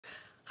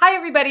Hi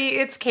everybody,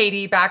 it's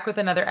Katie back with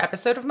another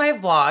episode of my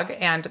vlog,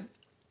 and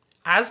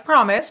as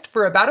promised,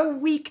 for about a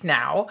week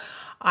now,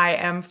 I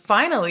am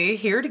finally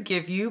here to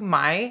give you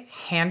my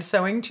hand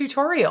sewing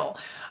tutorial.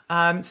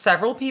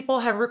 Several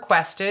people have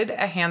requested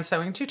a hand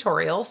sewing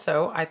tutorial,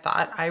 so I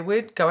thought I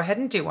would go ahead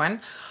and do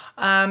one.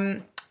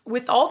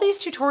 With all these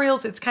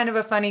tutorials, it's kind of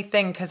a funny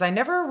thing because I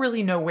never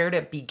really know where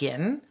to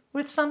begin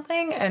with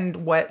something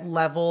and what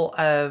level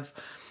of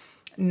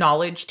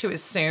knowledge to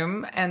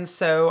assume. And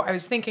so I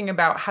was thinking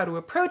about how to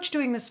approach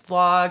doing this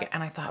vlog,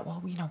 and I thought,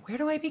 well, where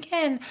do I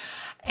begin?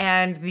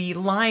 And the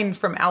line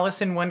from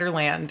Alice in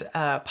Wonderland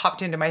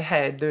popped into my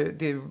head.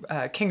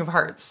 The King of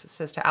Hearts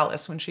says to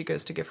Alice when she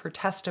goes to give her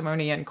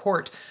testimony in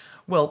court,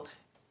 well,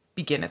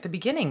 begin at the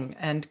beginning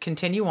and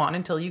continue on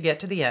until you get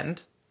to the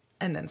end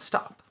and then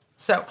stop.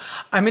 So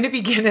I'm going to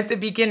begin at the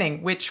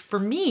beginning, which for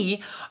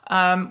me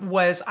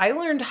was I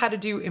learned how to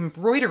do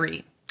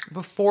embroidery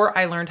before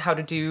I learned how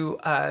to do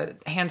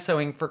hand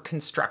sewing for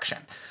construction.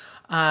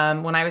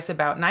 When I was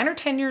about 9 or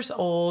 10 years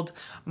old,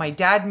 my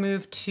dad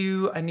moved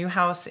to a new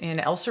house in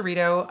El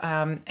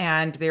Cerrito,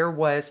 and there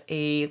was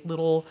a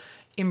little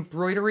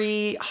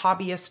embroidery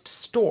hobbyist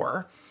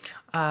store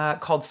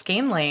called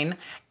Skane Lane,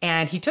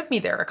 and he took me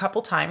there a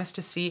couple times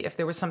to see if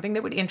there was something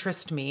that would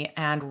interest me,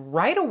 and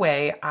right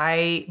away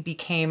I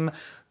became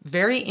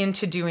very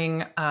into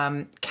doing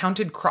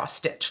counted cross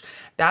stitch.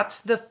 That's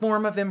the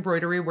form of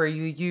embroidery where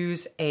you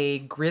use a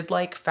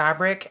grid-like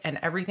fabric and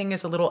everything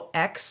is a little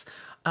X.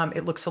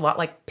 It looks a lot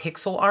like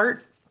pixel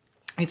art.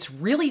 It's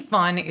really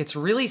fun. It's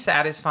really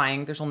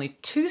satisfying. There's only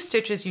 2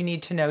 stitches you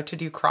need to know to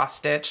do cross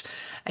stitch,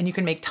 and you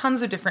can make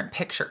tons of different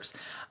pictures.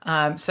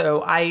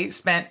 So I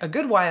spent a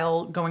good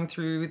while going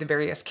through the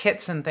various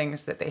kits and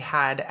things that they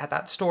had at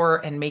that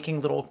store and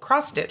making little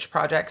cross stitch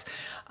projects.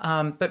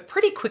 But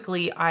pretty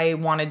quickly I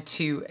wanted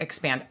to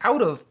expand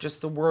out of just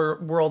the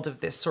world of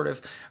this sort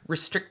of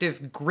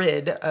restrictive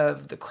grid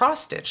of the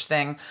cross stitch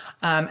thing.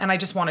 And I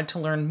just wanted to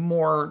learn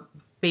more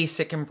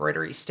basic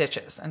embroidery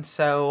stitches. And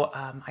so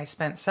I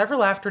spent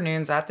several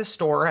afternoons at the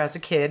store as a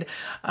kid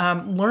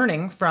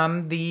learning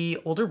from the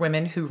older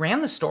women who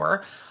ran the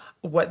store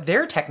what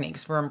their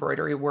techniques for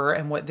embroidery were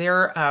and what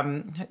their, I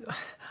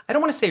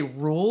don't want to say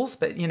rules,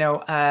 but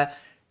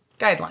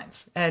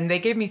guidelines. And they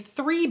gave me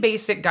 3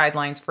 basic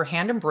guidelines for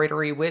hand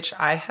embroidery, which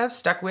I have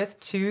stuck with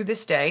to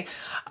this day.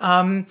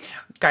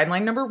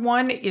 Guideline number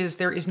 1 is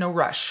there is no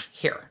rush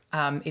here.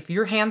 If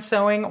you're hand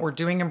sewing or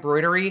doing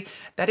embroidery,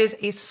 that is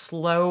a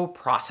slow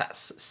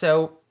process.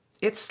 So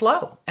it's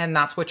slow, and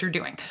that's what you're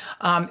doing.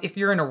 If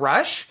you're in a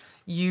rush,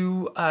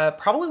 you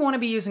probably want to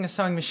be using a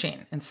sewing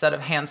machine instead of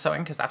hand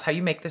sewing, because that's how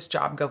you make this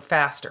job go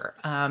faster.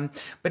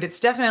 But it's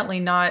definitely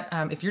not,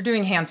 if you're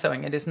doing hand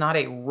sewing, it is not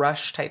a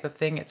rush type of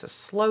thing. It's a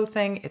slow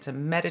thing. It's a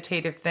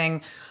meditative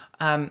thing.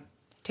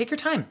 Take your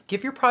time.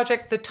 Give your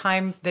project the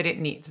time that it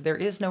needs. There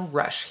is no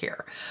rush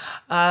here.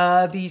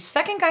 The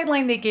second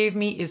guideline they gave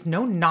me is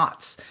no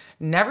knots.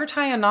 Never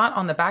tie a knot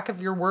on the back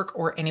of your work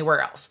or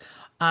anywhere else.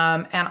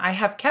 And I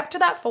have kept to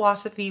that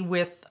philosophy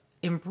with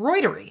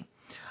embroidery.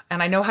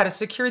 And I know how to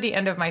secure the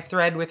end of my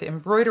thread with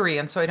embroidery,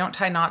 and so I don't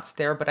tie knots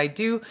there, but I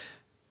do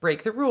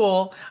break the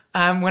rule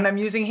when I'm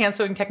using hand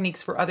sewing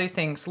techniques for other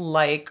things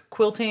like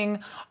quilting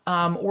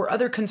or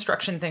other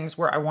construction things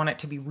where I want it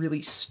to be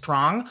really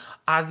strong.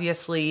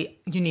 Obviously,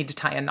 you need to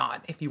tie a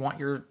knot if you want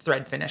your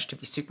thread finish to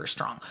be super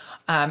strong.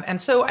 And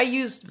so I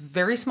use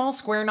very small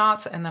square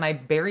knots, and then I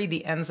bury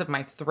the ends of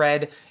my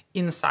thread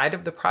inside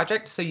of the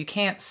project so you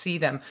can't see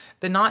them.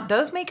 The knot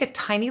does make a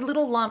tiny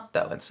little lump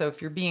though, and so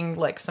if you're being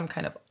like some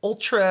kind of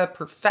ultra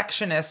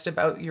perfectionist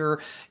about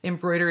your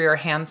embroidery or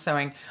hand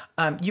sewing,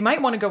 you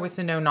might want to go with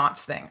the no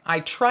knots thing.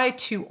 I try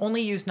to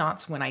only use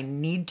knots when I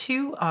need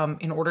to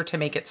in order to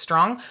make it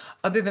strong.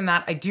 Other than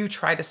that, I do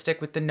try to stick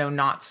with the no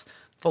knots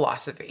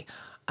philosophy.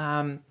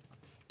 And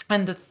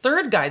the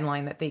third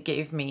guideline that they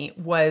gave me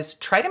was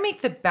try to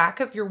make the back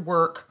of your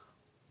work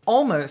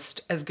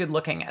almost as good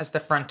looking as the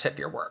front of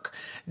your work.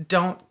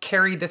 Don't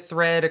carry the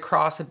thread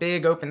across a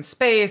big open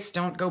space.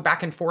 Don't go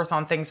back and forth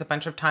on things a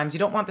bunch of times. You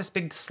don't want this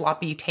big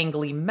sloppy,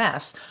 tangly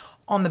mess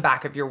on the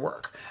back of your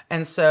work.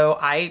 And so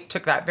I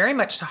took that very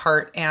much to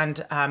heart.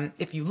 And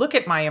if you look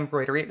at my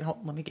embroidery,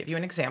 let me give you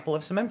an example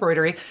of some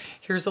embroidery.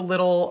 Here's a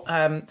little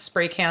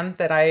spray can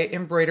that I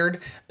embroidered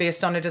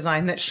based on a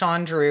design that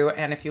Sean drew.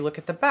 And if you look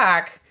at the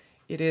back,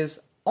 it is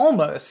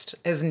almost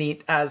as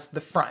neat as the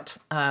front.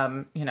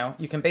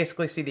 You can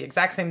basically see the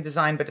exact same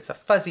design, but it's a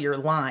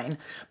fuzzier line.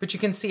 But you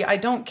can see I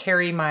don't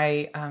carry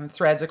my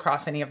threads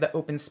across any of the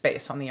open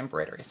space on the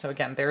embroidery. So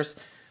again, there's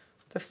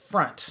the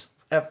front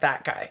of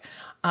that guy.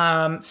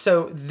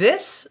 So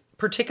this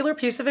particular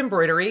piece of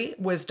embroidery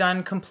was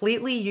done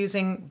completely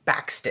using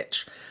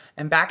backstitch.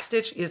 And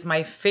backstitch is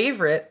my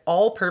favorite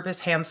all-purpose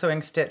hand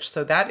sewing stitch.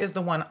 So that is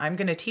the one I'm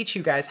going to teach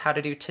you guys how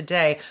to do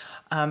today.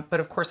 But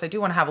of course, I do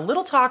want to have a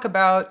little talk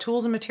about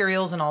tools and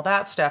materials and all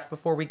that stuff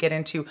before we get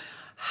into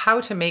how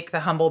to make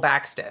the humble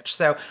backstitch.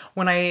 So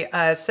when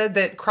I said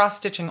that cross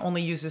stitching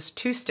only uses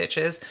 2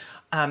 stitches,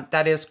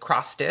 That is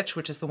cross stitch,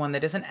 which is the one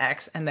that is an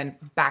X, and then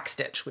back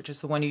stitch, which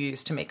is the one you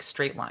use to make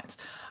straight lines.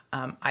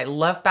 I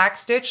love back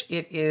stitch.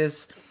 It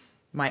is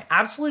my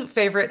absolute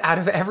favorite out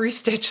of every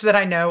stitch that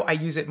I know. I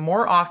use it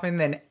more often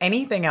than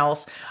anything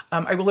else.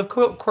 I will of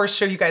course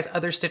show you guys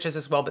other stitches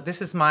as well, but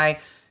this is my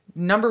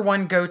number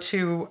one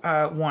go-to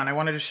one. I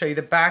wanted to show you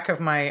the back of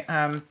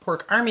my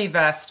Pork Army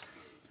vest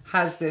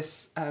has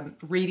this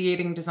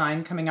radiating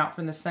design coming out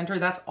from the center.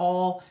 That's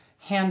all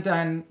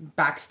hand-done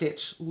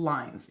backstitch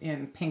lines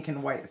in pink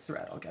and white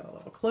thread. I'll get a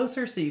little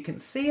closer so you can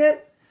see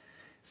it.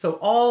 So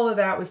all of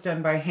that was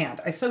done by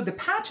hand. I sewed the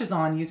patches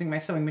on using my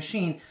sewing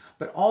machine,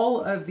 but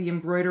all of the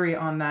embroidery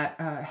on that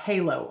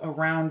halo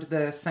around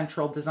the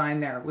central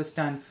design there was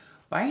done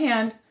by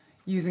hand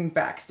using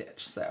backstitch.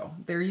 So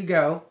there you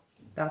go.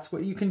 That's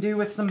what you can do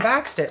with some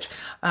backstitch.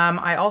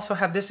 I also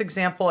have this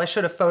example. I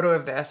showed a photo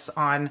of this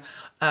on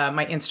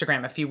my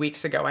Instagram a few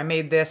weeks ago. I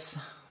made this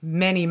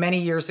many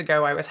years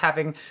ago. I was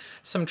having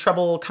some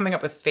trouble coming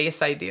up with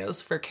face ideas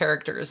for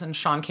characters, and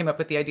Sean came up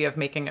with the idea of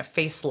making a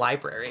face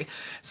library.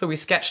 So we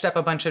sketched up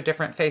a bunch of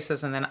different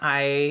faces and then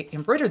I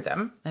embroidered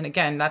them. And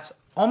again, that's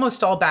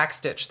almost all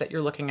backstitch that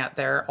you're looking at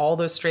there. All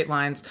those straight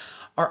lines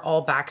are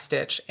all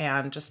backstitch.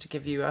 And just to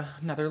give you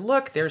another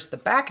look, there's the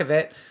back of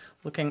it,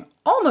 looking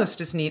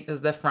almost as neat as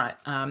the front.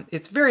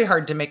 It's very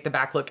hard to make the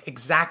back look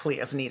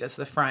exactly as neat as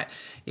the front.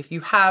 If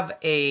you have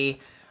a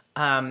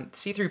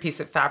see-through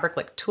piece of fabric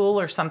like tulle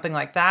or something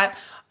like that,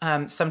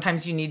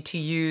 sometimes you need to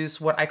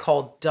use what I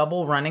call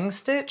double running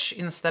stitch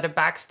instead of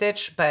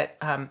backstitch, but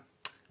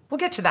we'll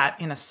get to that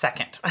in a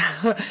second.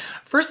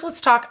 First, let's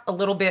talk a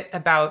little bit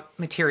about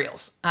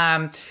materials.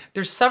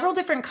 There's several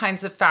different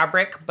kinds of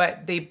fabric,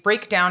 but they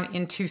break down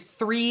into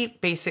three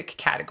basic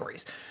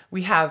categories.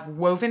 We have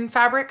woven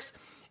fabrics,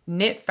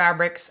 knit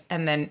fabrics,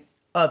 and then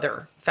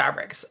other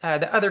fabrics.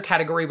 The other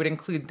category would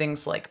include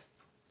things like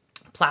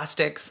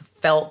plastics,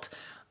 felt,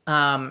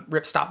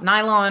 ripstop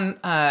nylon,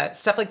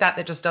 stuff like that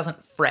that just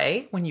doesn't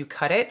fray when you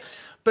cut it.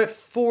 But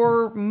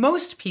for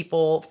most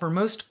people, for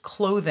most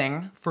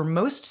clothing, for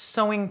most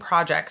sewing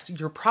projects,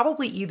 you're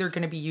probably either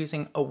going to be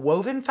using a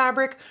woven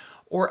fabric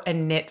or a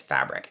knit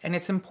fabric. And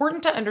it's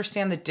important to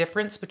understand the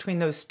difference between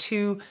those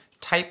two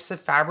types of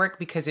fabric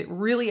because it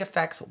really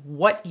affects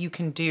what you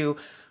can do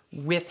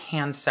with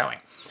hand sewing.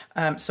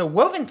 So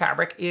woven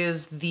fabric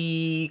is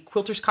the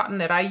quilter's cotton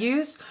that I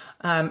use.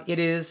 It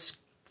is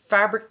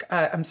fabric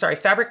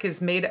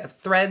is made of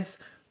threads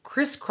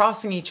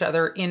crisscrossing each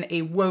other in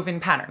a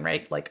woven pattern,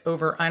 right? Like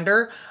over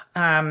under.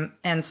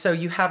 And so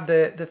you have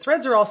the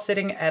threads are all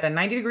sitting at a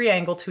 90-degree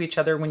angle to each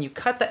other. When you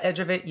cut the edge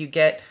of it, you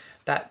get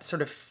that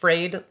sort of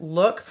frayed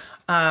look.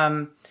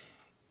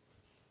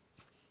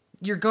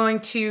 You're going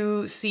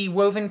to see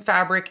woven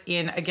fabric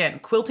in, again,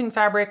 quilting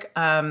fabric,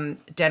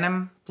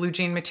 denim, blue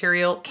jean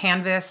material,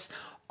 canvas,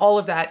 all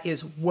of that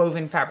is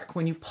woven fabric.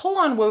 When you pull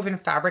on woven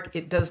fabric,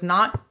 it does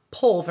not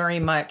pull very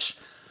much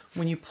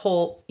when you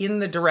pull in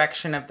the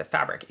direction of the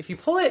fabric. If you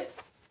pull it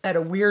at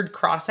a weird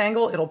cross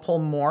angle, it'll pull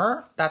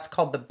more. That's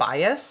called the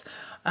bias.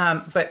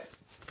 But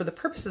for the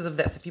purposes of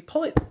this, if you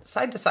pull it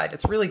side to side,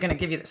 it's really gonna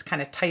give you this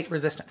kind of tight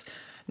resistance.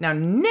 Now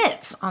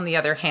knits, on the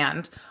other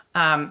hand,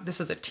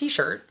 this is a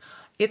t-shirt.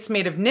 It's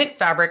made of knit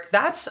fabric.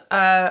 That's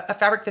a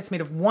fabric that's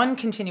made of one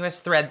continuous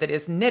thread that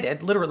is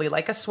knitted, literally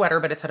like a sweater,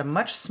 but it's at a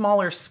much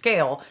smaller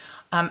scale.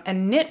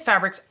 And knit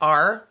fabrics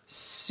are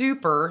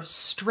super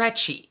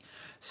stretchy.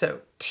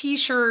 So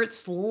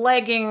t-shirts,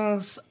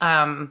 leggings,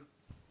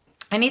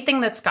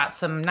 anything that's got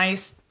some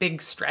nice big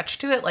stretch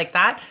to it like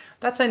that,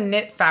 that's a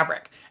knit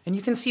fabric. And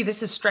you can see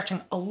this is stretching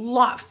a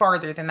lot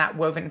farther than that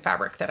woven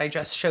fabric that I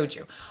just showed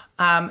you.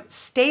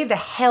 Stay the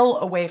hell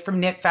away from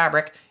knit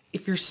fabric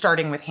if you're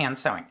starting with hand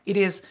sewing. It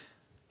is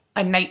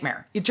a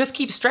nightmare. It just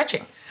keeps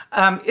stretching.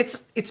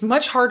 It's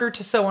much harder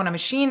to sew on a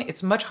machine.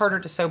 It's much harder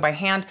to sew by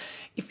hand.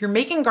 If you're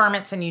making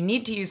garments and you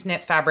need to use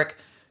knit fabric,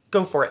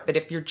 go for it. But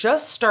if you're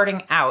just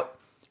starting out,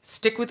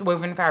 stick with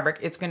woven fabric.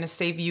 It's going to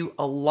save you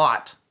a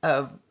lot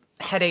of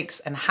headaches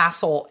and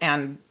hassle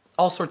and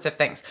all sorts of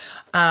things.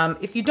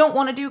 If you don't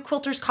want to do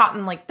quilter's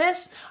cotton like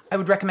this, I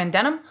would recommend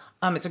denim.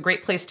 It's a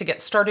great place to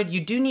get started. You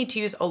do need to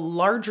use a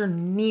larger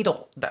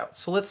needle though.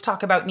 So let's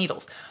talk about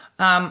needles.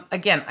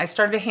 Again, I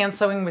started hand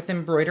sewing with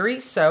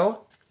embroidery.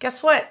 So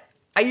guess what?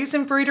 I use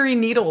embroidery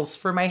needles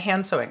for my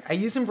hand sewing. I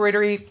use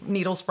embroidery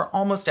needles for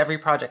almost every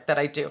project that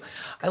I do.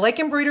 I like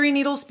embroidery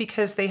needles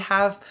because they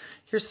have,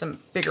 here's some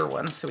bigger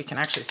ones so we can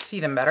actually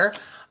see them better.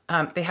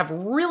 They have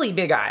really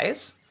big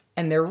eyes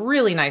and they're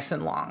really nice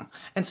and long.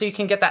 And so you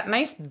can get that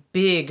nice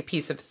big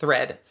piece of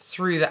thread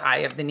through the eye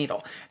of the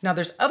needle. Now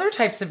there's other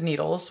types of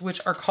needles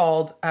which are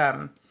called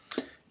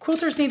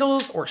quilter's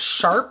needles or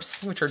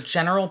sharps, which are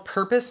general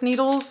purpose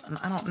needles. And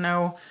I don't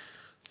know,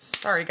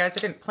 sorry guys,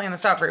 I didn't plan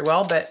this out very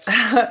well, but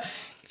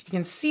if you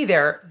can see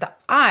there, the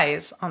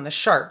eyes on the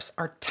sharps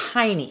are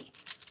tiny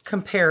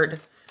compared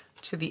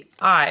to the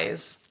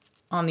eyes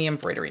on the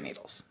embroidery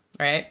needles,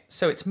 right?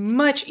 So it's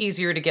much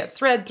easier to get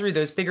thread through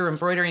those bigger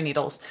embroidery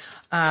needles.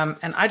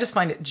 And I just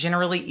find it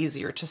generally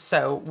easier to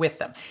sew with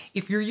them.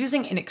 If you're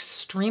using an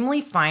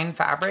extremely fine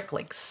fabric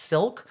like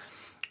silk,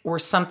 or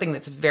something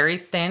that's very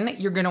thin,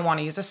 you're going to want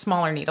to use a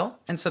smaller needle.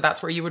 And so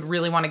that's where you would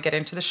really want to get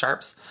into the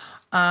sharps.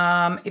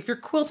 If you're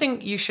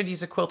quilting, you should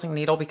use a quilting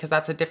needle because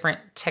that's a different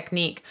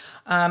technique.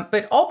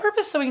 But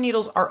all-purpose sewing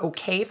needles are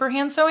okay for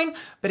hand sewing.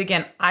 But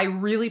again, I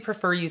really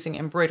prefer using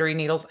embroidery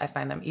needles. I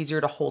find them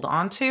easier to hold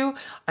on to.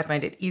 I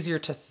find it easier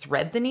to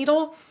thread the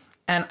needle,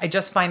 and I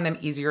just find them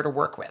easier to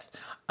work with.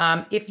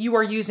 If you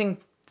are using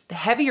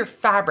heavier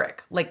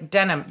fabric like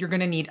denim, you're going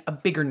to need a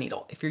bigger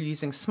needle. If you're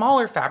using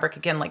smaller fabric,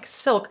 again, like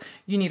silk,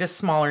 you need a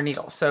smaller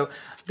needle. So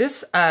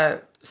this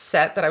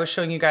set that I was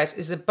showing you guys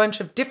is a bunch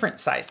of different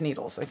size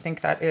needles. I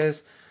think that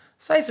is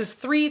sizes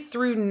 3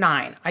 through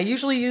 9. I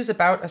usually use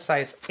about a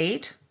size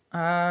 8,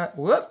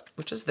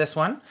 which is this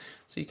one.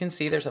 So you can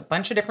see there's a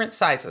bunch of different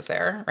sizes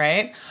there,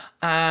 right?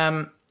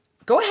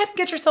 Go ahead and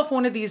get yourself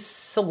one of these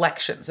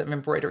selections of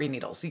embroidery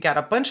needles. You got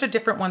a bunch of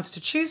different ones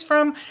to choose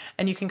from,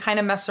 and you can kind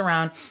of mess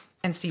around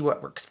and see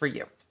what works for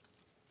you.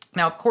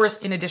 Now, of course,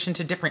 in addition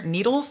to different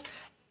needles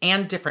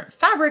and different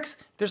fabrics,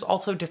 there's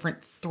also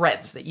different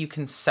threads that you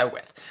can sew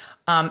with.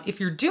 If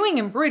you're doing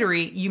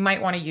embroidery, you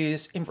might want to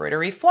use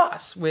embroidery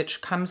floss,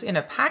 which comes in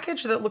a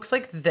package that looks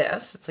like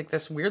this. It's like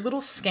this weird little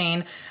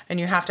skein, and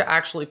you have to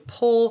actually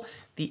pull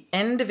the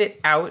end of it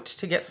out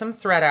to get some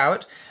thread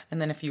out.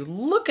 And then if you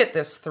look at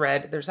this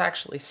thread, there's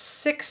actually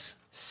 6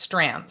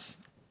 strands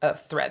of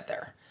thread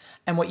there.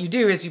 And what you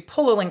do is you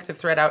pull a length of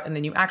thread out and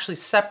then you actually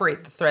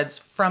separate the threads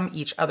from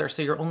each other.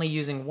 So you're only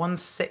using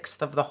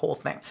 1/6 of the whole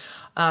thing.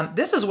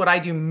 This is what I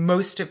do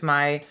most of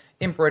my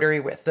embroidery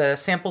with. The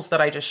samples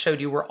that I just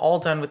showed you were all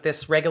done with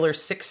this regular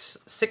 6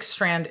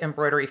 strand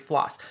embroidery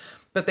floss.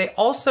 But they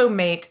also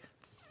make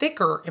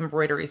thicker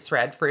embroidery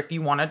thread for if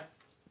you want to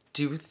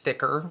do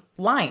thicker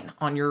line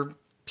on your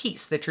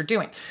piece that you're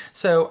doing.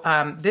 So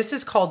this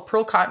is called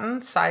Pearl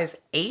Cotton size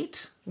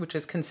 8, which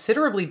is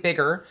considerably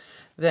bigger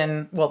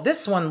than, well,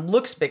 this one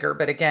looks bigger,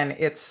 but again,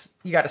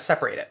 you got to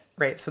separate it,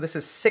 right? So this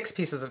is 6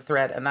 pieces of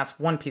thread, and that's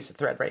 1 piece of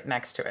thread right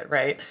next to it,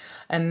 right?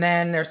 And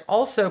then there's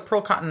also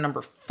Pearl Cotton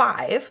number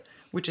 5,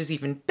 which is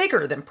even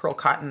bigger than Pearl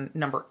Cotton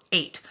number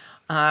 8.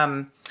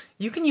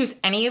 You can use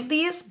any of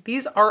these.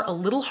 These are a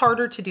little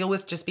harder to deal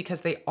with just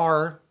because they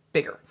are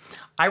bigger.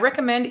 I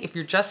recommend if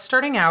you're just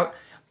starting out,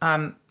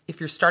 if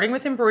you're starting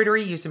with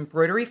embroidery, use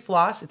embroidery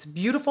floss. It's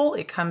beautiful.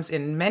 It comes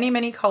in many,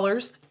 many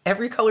colors,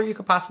 every color you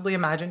could possibly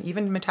imagine,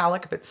 even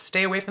metallic, but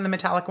stay away from the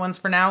metallic ones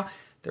for now.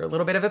 They're a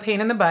little bit of a pain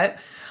in the butt.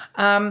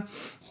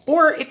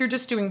 Or if you're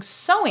just doing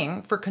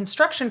sewing for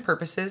construction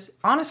purposes,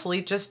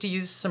 honestly, just to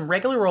use some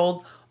regular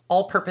old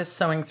all-purpose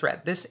sewing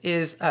thread. This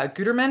is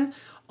Gutermann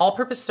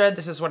all-purpose thread.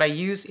 This is what I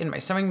use in my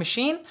sewing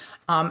machine,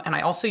 and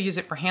I also use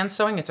it for hand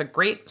sewing. It's a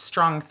great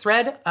strong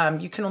thread.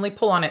 You can only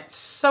pull on it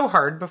so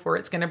hard before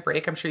it's going to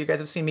break. I'm sure you guys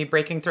have seen me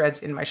breaking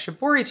threads in my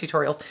shibori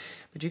tutorials,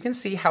 but you can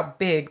see how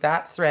big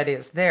that thread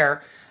is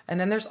there. And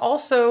then there's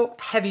also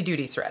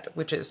heavy-duty thread,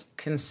 which is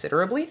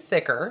considerably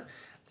thicker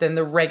than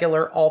the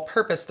regular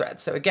all-purpose thread.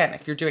 So again,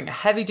 if you're doing a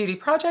heavy-duty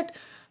project,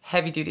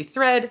 heavy-duty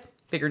thread,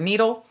 bigger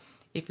needle.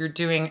 If you're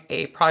doing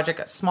a project,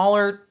 a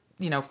smaller,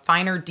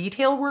 finer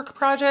detail work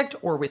project,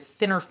 or with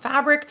thinner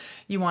fabric,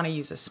 you want to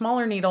use a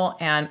smaller needle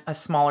and a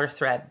smaller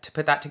thread to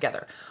put that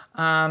together.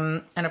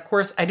 And of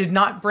course, I did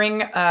not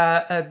bring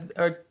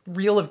a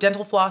reel of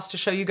dental floss to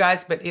show you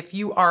guys, but if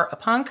you are a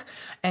punk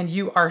and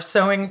you are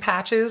sewing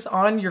patches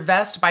on your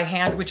vest by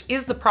hand, which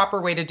is the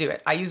proper way to do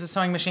it. I use a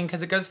sewing machine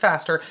because it goes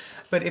faster,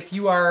 but if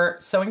you are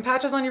sewing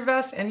patches on your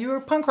vest and you're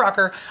a punk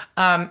rocker,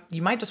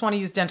 you might just want to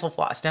use dental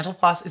floss. Dental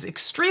floss is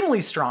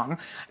extremely strong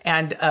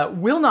and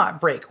will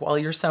not break while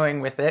you're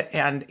sewing with it,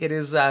 and it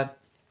is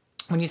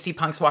when you see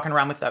punks walking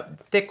around with a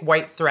thick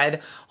white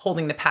thread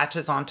holding the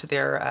patches onto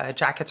their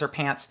jackets or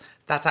pants,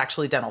 that's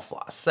actually dental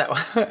floss. So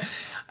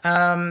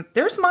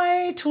there's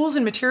my tools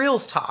and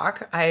materials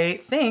talk. I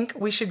think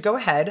we should go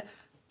ahead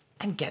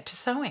and get to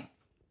sewing.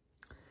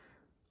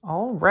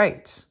 All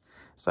right.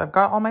 So I've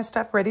got all my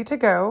stuff ready to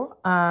go.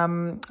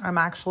 I'm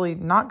actually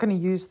not going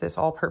to use this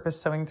all-purpose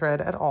sewing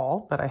thread at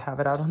all, but I have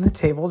it out on the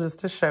table just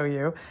to show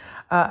you.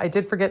 I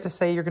did forget to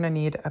say you're going to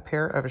need a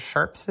pair of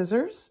sharp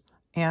scissors,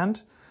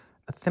 and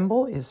a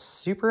thimble is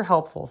super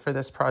helpful for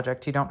this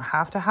project. You don't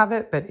have to have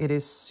it, but it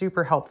is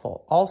super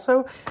helpful.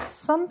 Also,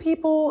 some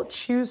people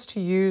choose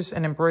to use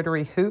an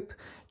embroidery hoop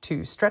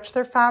to stretch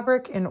their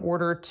fabric in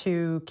order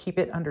to keep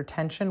it under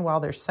tension while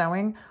they're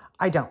sewing.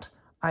 I don't.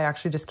 I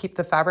actually just keep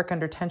the fabric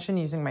under tension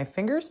using my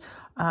fingers.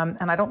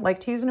 And I don't like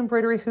to use an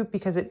embroidery hoop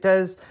because it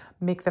does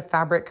make the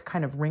fabric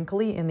kind of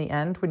wrinkly in the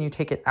end when you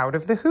take it out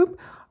of the hoop.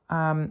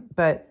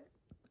 But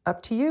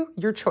up to you,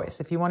 your choice.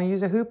 If you want to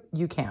use a hoop,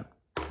 you can.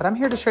 But I'm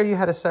here to show you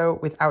how to sew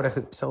without a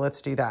hoop, so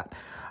let's do that.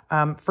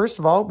 First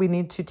of all, we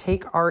need to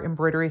take our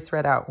embroidery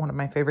thread out. One of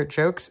my favorite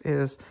jokes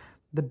is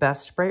the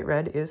best bright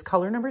red is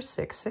color number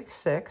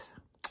 666.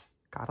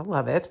 Gotta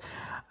love it.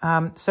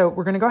 So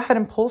we're gonna go ahead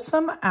and pull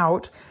some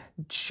out.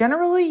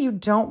 Generally, you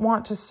don't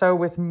want to sew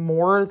with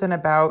more than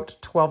about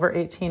 12 or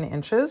 18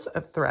 inches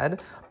of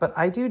thread, but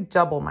I do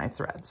double my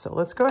thread. So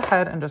let's go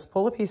ahead and just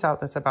pull a piece out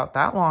that's about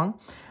that long.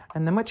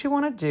 And then what you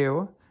wanna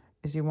do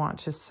is you want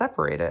to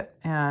separate it,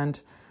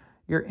 and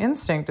Your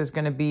instinct is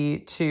going to be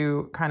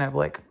to kind of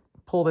like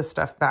pull this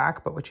stuff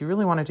back, but what you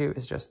really want to do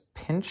is just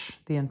pinch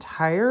the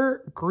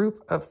entire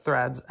group of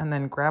threads and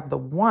then grab the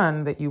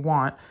one that you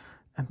want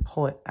and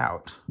pull it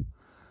out.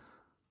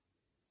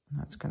 And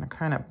that's going to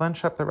kind of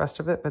bunch up the rest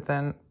of it, but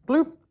then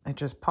bloop, it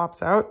just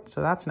pops out.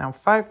 So that's now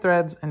 5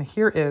 threads, and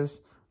here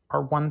is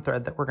our 1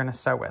 thread that we're going to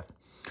sew with.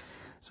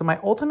 So my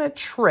ultimate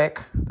trick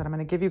that I'm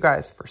going to give you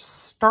guys for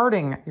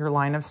starting your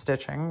line of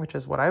stitching, which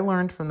is what I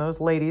learned from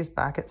those ladies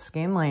back at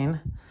Skein Lane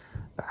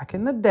back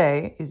in the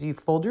day, is you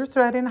fold your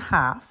thread in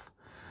half,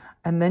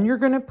 and then you're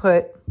going to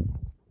put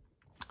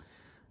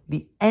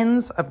the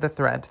ends of the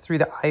thread through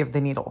the eye of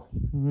the needle,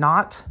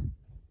 not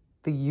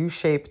the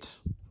U-shaped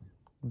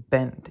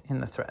bend in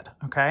the thread,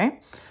 okay?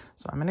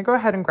 So I'm going to go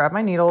ahead and grab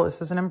my needle.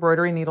 This is an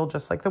embroidery needle,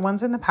 just like the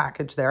ones in the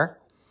package there.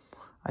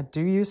 I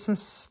do use some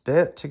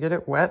spit to get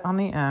it wet on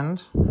the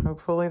end.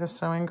 Hopefully the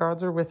sewing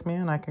gods are with me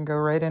and I can go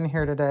right in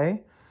here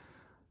today.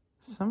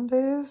 Some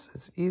days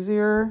it's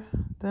easier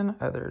than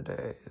other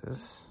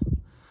days.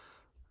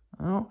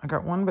 Oh, I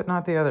got one but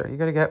not the other. You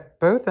got to get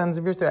both ends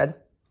of your thread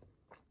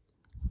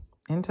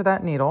into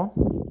that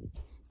needle.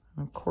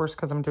 Of course,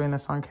 because I'm doing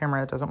this on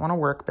camera, it doesn't want to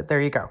work, but there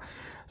you go.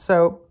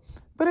 So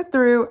put it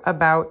through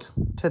about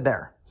to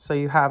there. So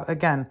you have,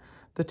 again,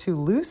 the 2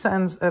 loose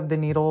ends of the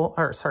needle,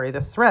 or sorry,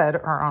 the thread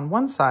are on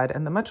one side,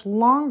 and the much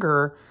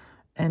longer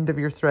end of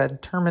your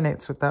thread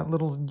terminates with that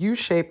little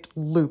U-shaped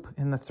loop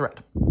in the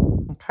thread.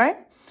 Okay?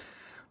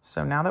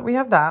 So now that we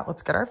have that,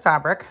 let's get our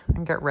fabric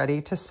and get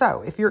ready to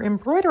sew. If you're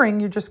embroidering,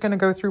 you're just going to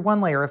go through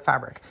 1 layer of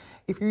fabric.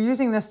 If you're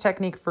using this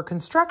technique for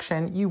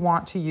construction, you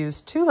want to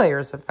use 2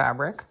 layers of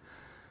fabric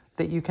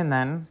that you can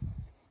then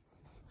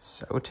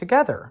sew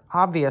together,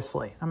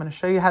 obviously. I'm going to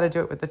show you how to do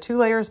it with the 2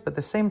 layers, but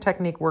the same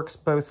technique works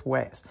both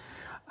ways.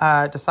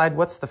 Decide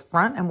what's the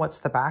front and what's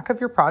the back of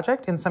your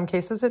project. In some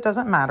cases, it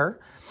doesn't matter,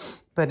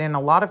 but in a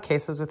lot of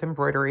cases with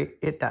embroidery,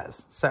 it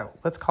does. So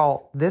let's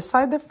call this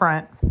side the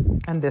front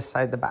and this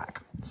side the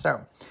back.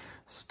 So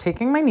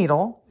taking my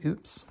needle,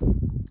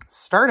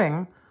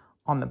 starting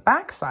on the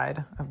back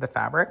side of the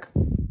fabric,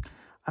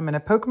 I'm going to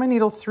poke my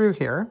needle through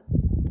here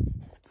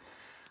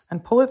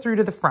and pull it through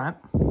to the front.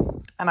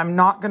 And I'm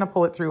not going to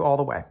pull it through all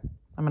the way.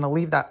 I'm going to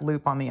leave that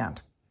loop on the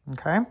end.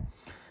 Okay.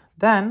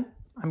 Then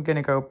I'm going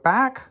to go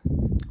back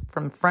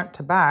from front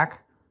to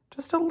back,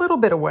 just a little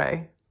bit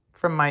away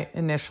from my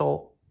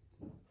initial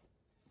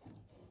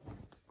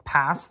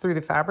pass through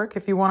the fabric,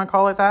 if you want to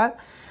call it that,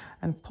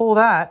 and pull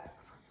that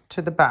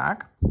to the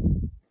back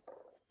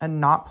and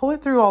not pull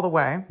it through all the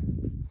way,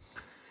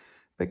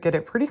 but get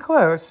it pretty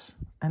close.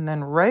 And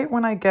then right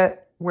when I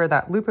get where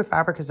that loop of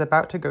fabric is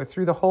about to go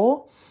through the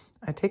hole,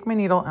 I take my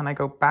needle and I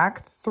go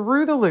back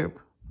through the loop,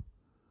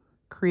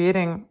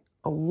 creating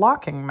a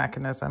locking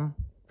mechanism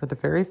for the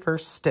very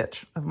first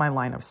stitch of my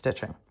line of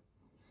stitching.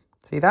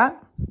 See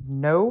that?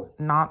 No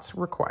knots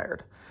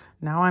required.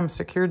 Now I'm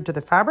secured to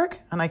the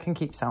fabric and I can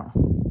keep sewing.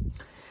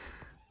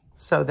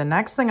 So the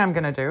next thing I'm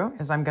going to do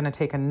is I'm going to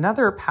take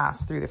another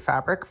pass through the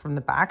fabric from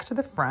the back to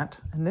the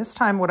front. And this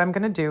time what I'm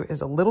going to do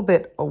is a little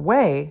bit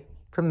away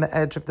from the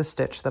edge of the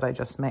stitch that I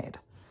just made.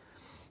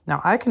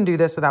 Now I can do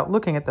this without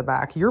looking at the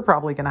back. You're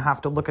probably going to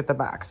have to look at the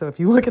back. So if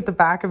you look at the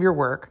back of your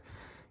work,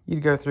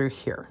 you'd go through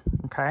here,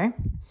 okay?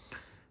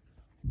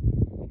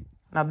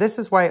 Now this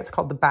is why it's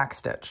called the back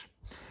stitch.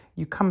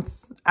 You come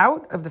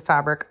out of the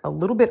fabric a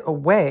little bit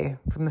away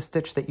from the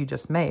stitch that you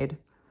just made,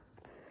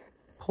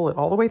 pull it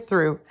all the way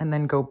through, and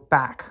then go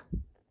back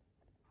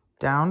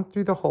down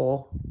through the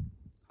hole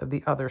of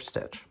the other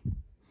stitch.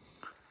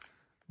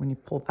 When you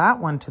pull that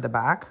one to the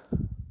back,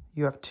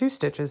 you have 2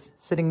 stitches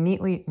sitting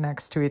neatly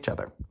next to each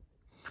other.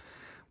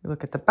 We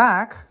look at the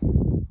back,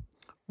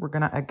 we're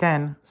going to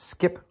again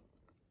skip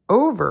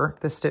over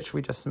the stitch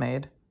we just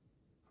made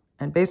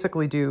and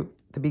basically do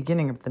the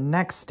beginning of the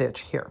next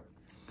stitch here.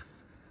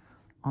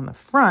 On the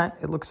front,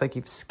 it looks like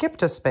you've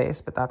skipped a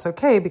space, but that's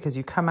okay because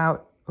you come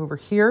out over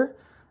here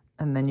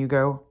and then you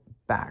go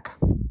back.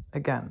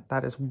 Again,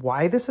 that is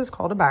why this is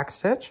called a back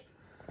stitch,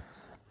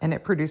 and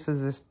it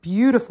produces this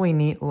beautifully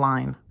neat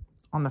line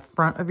on the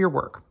front of your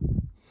work.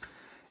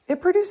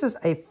 It produces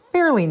a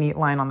fairly neat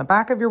line on the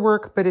back of your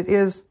work, but it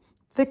is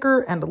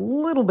thicker and a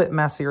little bit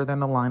messier than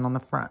the line on the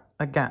front.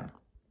 Again,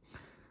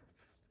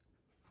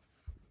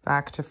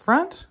 back to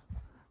front,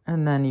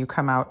 and then you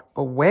come out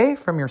away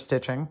from your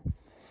stitching.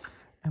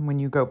 And when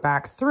you go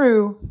back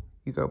through,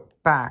 you go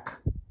back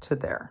to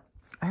there.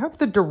 I hope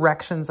the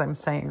directions I'm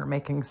saying are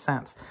making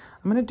sense.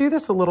 I'm going to do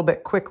this a little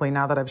bit quickly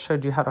now that I've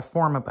showed you how to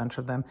form a bunch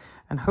of them,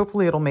 and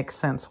hopefully it'll make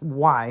sense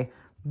why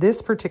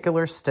this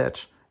particular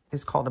stitch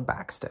is called a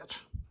back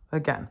stitch.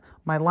 Again,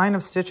 my line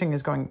of stitching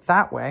is going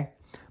that way,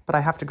 but I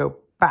have to go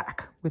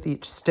back with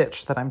each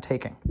stitch that I'm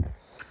taking.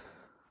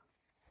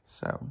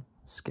 So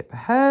skip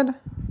ahead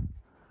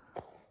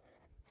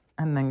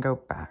and then go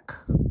back.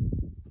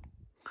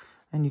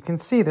 And you can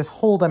see this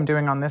hold I'm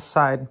doing on this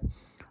side.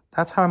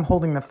 That's how I'm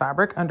holding the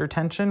fabric under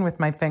tension with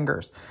my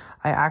fingers.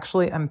 I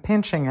actually am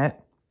pinching it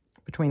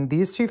between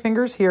these 2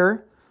 fingers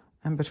here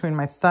and between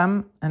my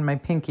thumb and my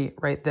pinky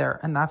right there.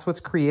 And that's what's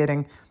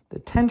creating the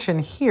tension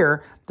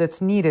here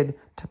that's needed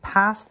to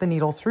pass the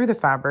needle through the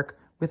fabric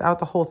without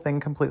the whole thing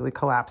completely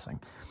collapsing.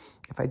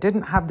 If I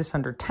didn't have this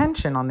under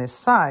tension on this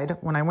side,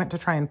 when I went to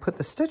try and put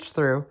the stitch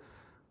through,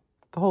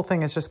 the whole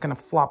thing is just going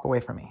to flop away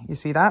from me. You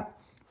see that?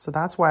 So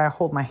that's why I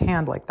hold my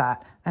hand like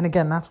that. And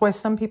again, that's why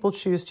some people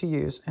choose to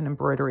use an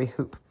embroidery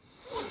hoop.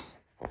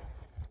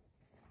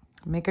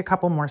 Make a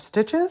couple more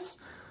stitches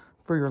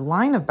for your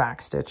line of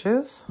back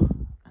stitches,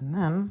 and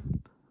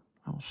then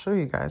I'll show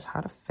you guys how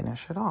to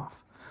finish it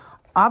off.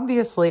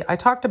 Obviously, I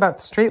talked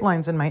about straight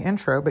lines in my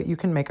intro, but you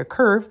can make a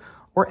curve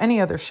or any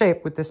other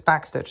shape with this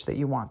back stitch that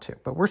you want to.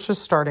 But we're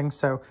just starting,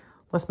 so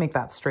let's make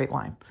that straight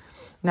line.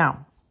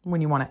 Now, when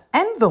you want to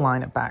end the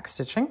line of back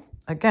stitching,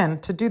 again,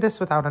 to do this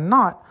without a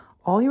knot,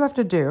 all you have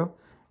to do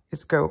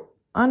is go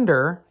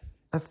under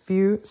a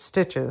few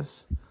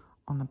stitches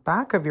on the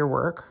back of your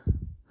work.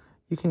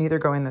 You can either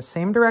go in the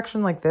same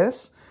direction like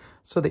this,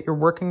 so that your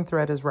working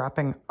thread is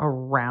wrapping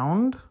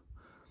around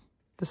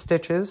the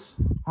stitches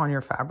on your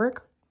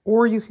fabric,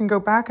 or you can go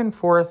back and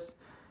forth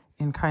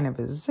in kind of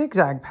a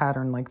zigzag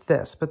pattern like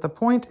this. But the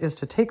point is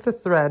to take the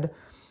thread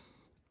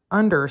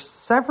under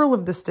several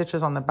of the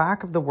stitches on the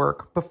back of the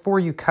work before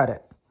you cut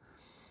it.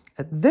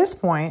 At this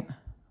point,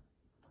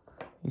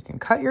 you can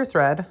cut your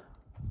thread,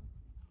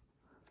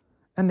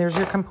 and there's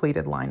your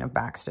completed line of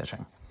back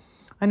stitching.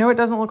 I know it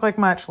doesn't look like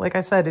much. Like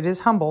I said, it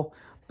is humble,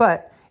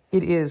 but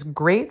it is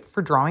great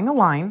for drawing a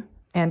line,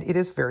 and it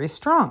is very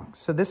strong.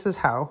 So this is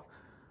how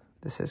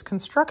this is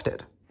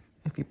constructed.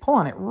 If you pull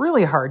on it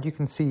really hard, you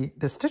can see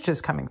the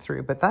stitches coming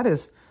through, but that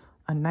is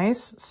a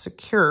nice,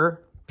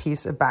 secure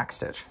piece of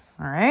backstitch.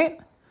 All right.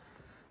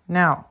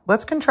 Now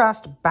let's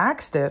contrast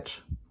backstitch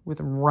with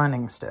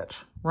running stitch.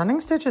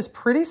 Running stitch is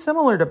pretty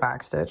similar to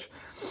backstitch,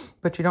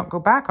 but you don't go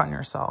back on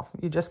yourself.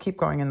 You just keep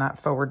going in that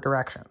forward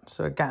direction.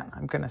 So again,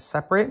 I'm going to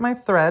separate my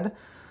thread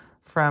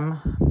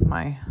from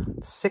my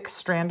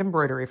 6-strand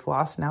embroidery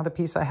floss. Now the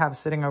piece I have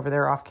sitting over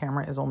there off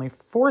camera is only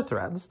 4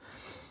 threads.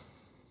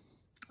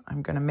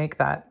 I'm going to make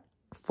that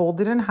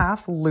folded in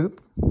half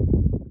loop.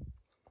 I'm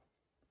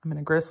going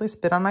to grossly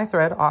spit on my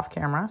thread off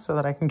camera so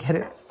that I can get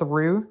it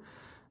through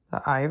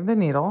the eye of the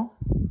needle.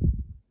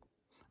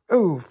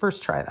 Oh,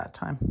 first try that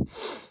time.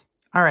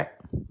 All right,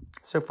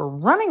 so for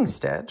running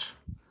stitch,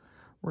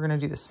 we're going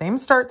to do the same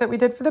start that we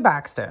did for the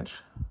back stitch,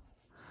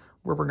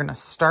 where we're going to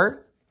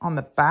start on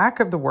the back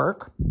of the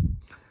work.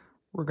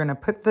 We're going to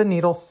put the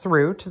needle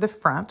through to the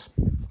front.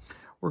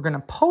 We're going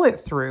to pull it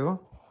through,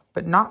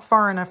 but not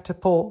far enough to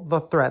pull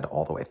the thread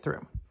all the way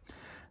through.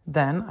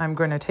 Then I'm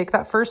going to take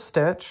that first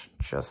stitch,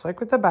 just like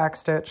with the back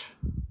stitch,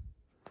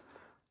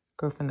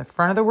 go from the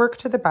front of the work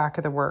to the back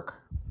of the work,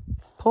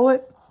 pull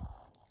it,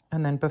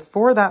 and then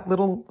before that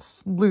little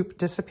loop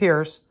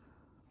disappears,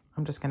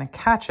 I'm just going to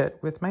catch it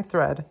with my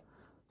thread,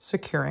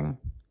 securing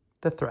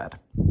the thread.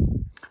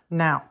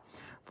 Now,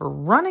 for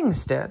running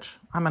stitch,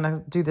 I'm going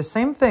to do the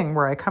same thing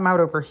where I come out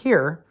over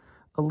here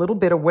a little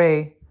bit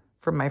away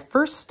from my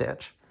first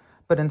stitch,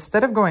 but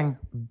instead of going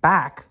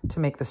back to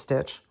make the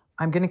stitch,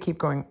 I'm going to keep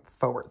going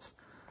forwards.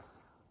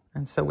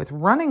 And so with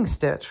running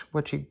stitch,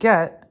 what you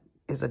get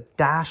is a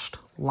dashed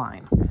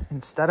line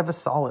instead of a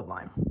solid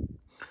line.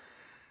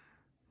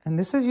 And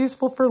this is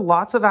useful for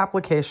lots of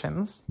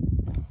applications,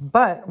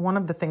 but one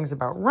of the things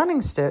about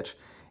running stitch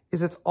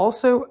is it's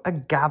also a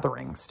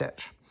gathering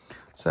stitch.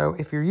 So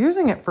if you're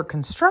using it for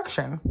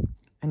construction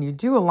and you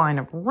do a line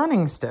of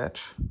running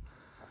stitch,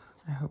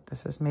 I hope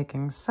this is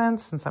making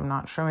sense since I'm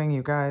not showing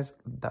you guys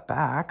the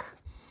back,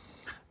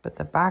 but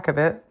the back of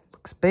it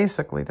looks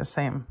basically the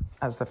same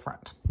as the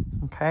front,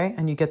 okay?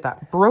 And you get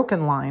that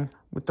broken line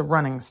with the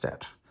running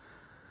stitch.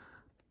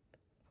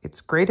 It's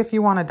great if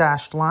you want a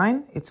dashed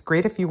line. It's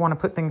great if you want to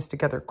put things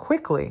together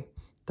quickly.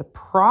 The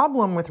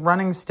problem with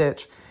running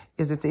stitch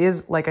is it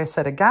is, like I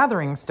said, a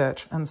gathering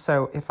stitch. And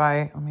so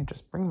let me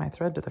just bring my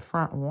thread to the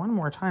front one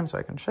more time so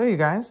I can show you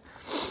guys.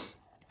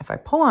 If I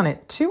pull on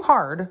it too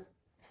hard,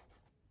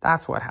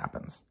 that's what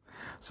happens.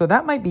 So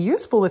that might be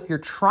useful if you're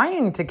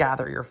trying to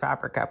gather your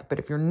fabric up, but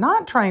if you're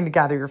not trying to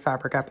gather your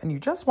fabric up and you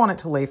just want it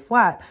to lay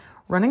flat,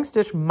 running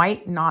stitch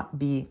might not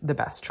be the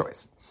best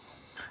choice.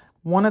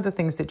 One of the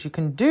things that you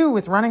can do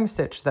with running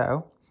stitch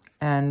though,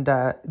 and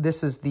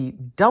this is the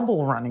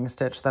double running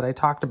stitch that I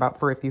talked about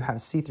for if you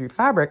have see-through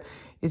fabric,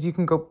 is you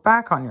can go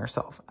back on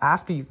yourself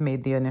after you've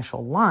made the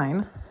initial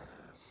line,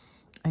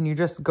 and you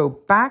just go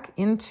back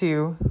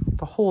into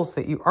the holes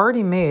that you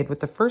already made with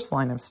the first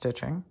line of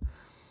stitching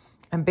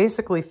and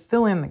basically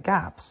fill in the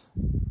gaps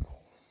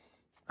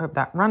of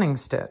that running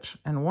stitch.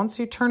 And once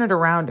you turn it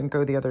around and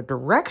go the other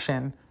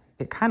direction,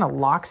 it kind of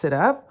locks it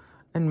up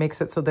and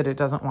makes it so that it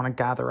doesn't want to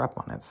gather up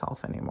on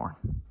itself anymore.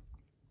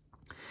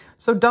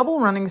 So double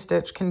running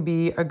stitch can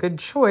be a good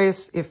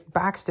choice if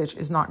backstitch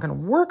is not going to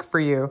work for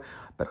you,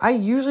 but I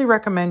usually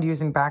recommend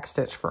using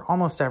backstitch for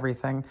almost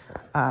everything.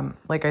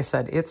 Like I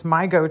said, it's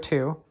my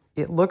go-to.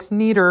 It looks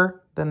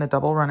neater than the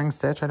double running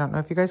stitch. I don't know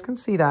if you guys can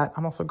see that.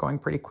 I'm also going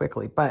pretty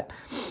quickly, but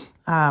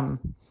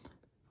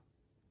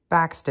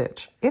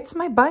backstitch, it's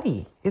my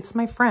buddy. It's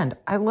my friend.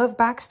 I love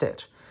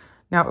backstitch.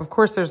 Now, of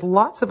course, there's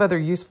lots of other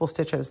useful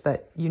stitches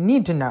that you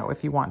need to know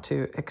if you want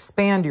to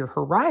expand your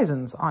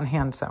horizons on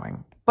hand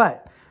sewing,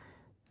 but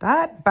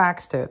that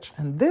back stitch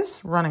and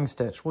this running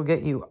stitch will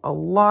get you a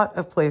lot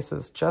of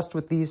places just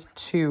with these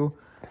two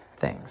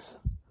things.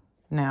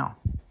 Now,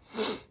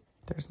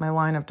 there's my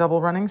line of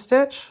double running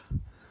stitch.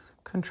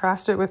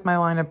 Contrast it with my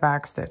line of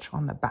back stitch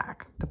on the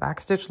back. The back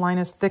stitch line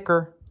is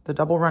thicker. The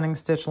double running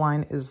stitch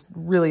line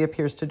really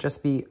appears to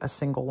just be a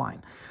single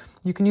line.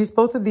 You can use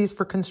both of these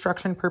for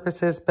construction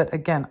purposes, but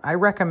again, I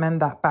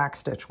recommend that back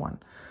stitch one.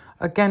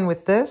 Again,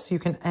 with this, you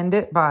can end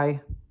it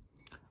by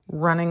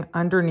running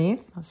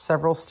underneath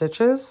several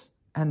stitches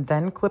and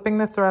then clipping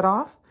the thread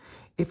off.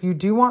 If you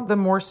do want the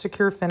more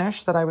secure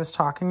finish that I was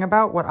talking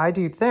about, what I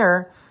do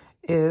there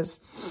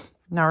is,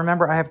 now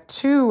remember I have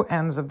two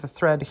ends of the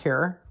thread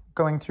here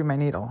going through my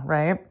needle,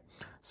 right?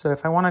 So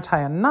if I want to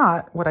tie a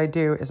knot, what I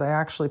do is I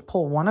actually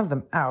pull one of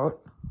them out.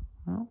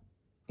 Well,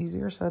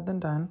 easier said than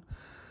done.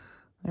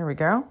 There we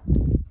go.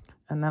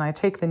 And then I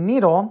take the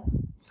needle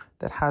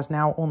that has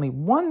now only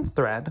one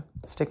thread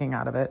sticking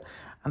out of it,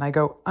 and I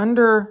go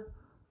under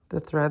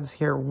the threads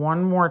here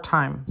one more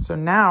time. So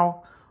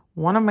now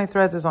one of my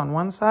threads is on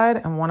one side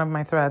and one of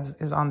my threads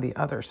is on the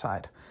other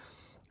side.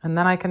 And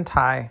then I can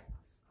tie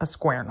a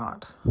square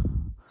knot.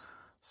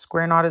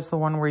 Square knot is the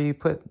one where you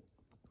put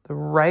the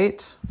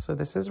right, so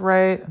this is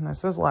right and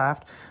this is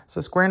left.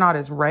 So square knot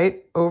is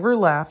right over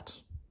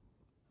left,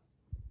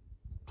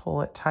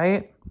 pull it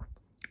tight,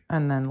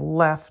 and then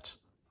left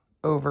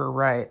over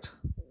right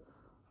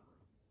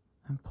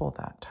and pull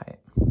that tight.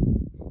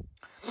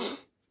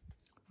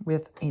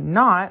 With a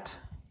knot,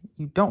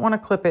 you don't want to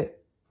clip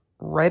it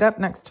right up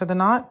next to the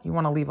knot. You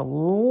want to leave a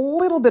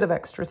little bit of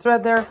extra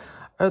thread there.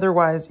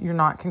 Otherwise, your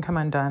knot can come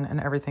undone and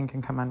everything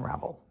can come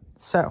unraveled.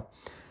 So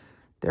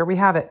there we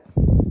have it.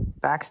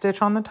 Back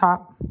stitch on the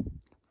top,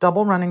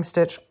 double running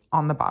stitch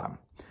on the bottom.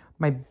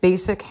 My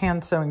basic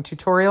hand sewing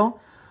tutorial.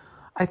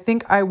 I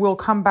think I will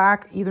come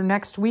back either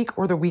next week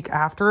or the week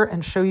after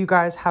and show you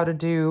guys how to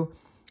do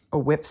a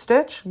whip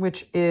stitch,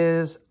 which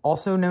is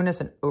also known as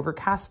an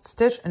overcast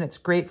stitch, and it's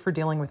great for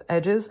dealing with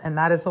edges, and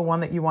that is the one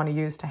that you want to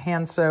use to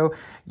hand sew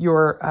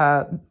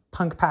your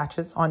punk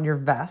patches on your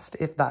vest,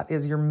 if that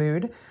is your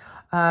mood.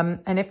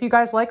 And if you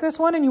guys like this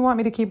one and you want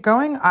me to keep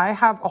going, I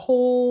have a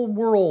whole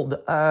world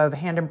of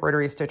hand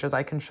embroidery stitches.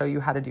 I can show you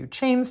how to do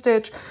chain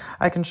stitch.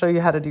 I can show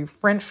you how to do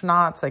French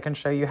knots. I can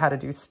show you how to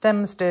do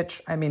stem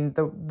stitch. I mean,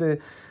 the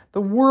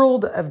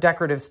world of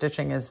decorative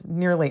stitching is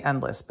nearly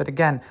endless. But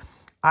again,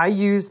 I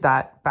use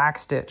that back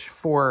stitch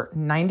for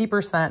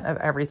 90% of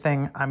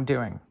everything I'm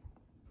doing.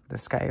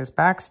 This guy is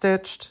back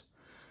stitched.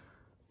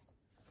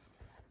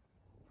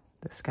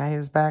 This guy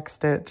is back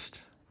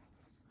stitched.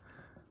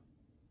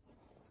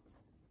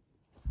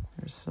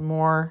 There's some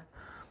more.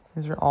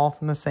 These are all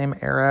from the same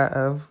era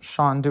of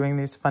Sean doing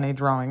these funny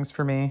drawings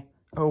for me.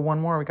 Oh,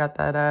 one more. We got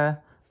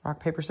that rock,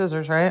 paper,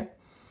 scissors, right?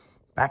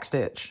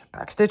 Backstitch.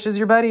 Backstitch is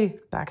your buddy.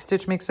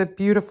 Backstitch makes a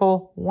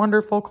beautiful,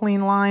 wonderful,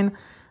 clean line.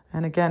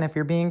 And again, if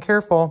you're being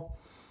careful,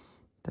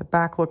 the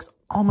back looks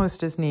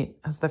almost as neat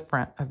as the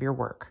front of your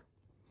work.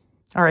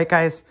 All right,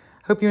 guys.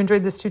 Hope you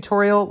enjoyed this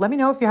tutorial. Let me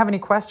know if you have any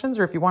questions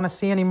or if you want to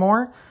see any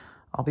more.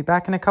 I'll be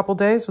back in a couple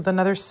days with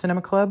another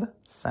Cinema Club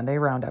Sunday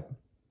Roundup.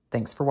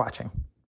 Thanks for watching.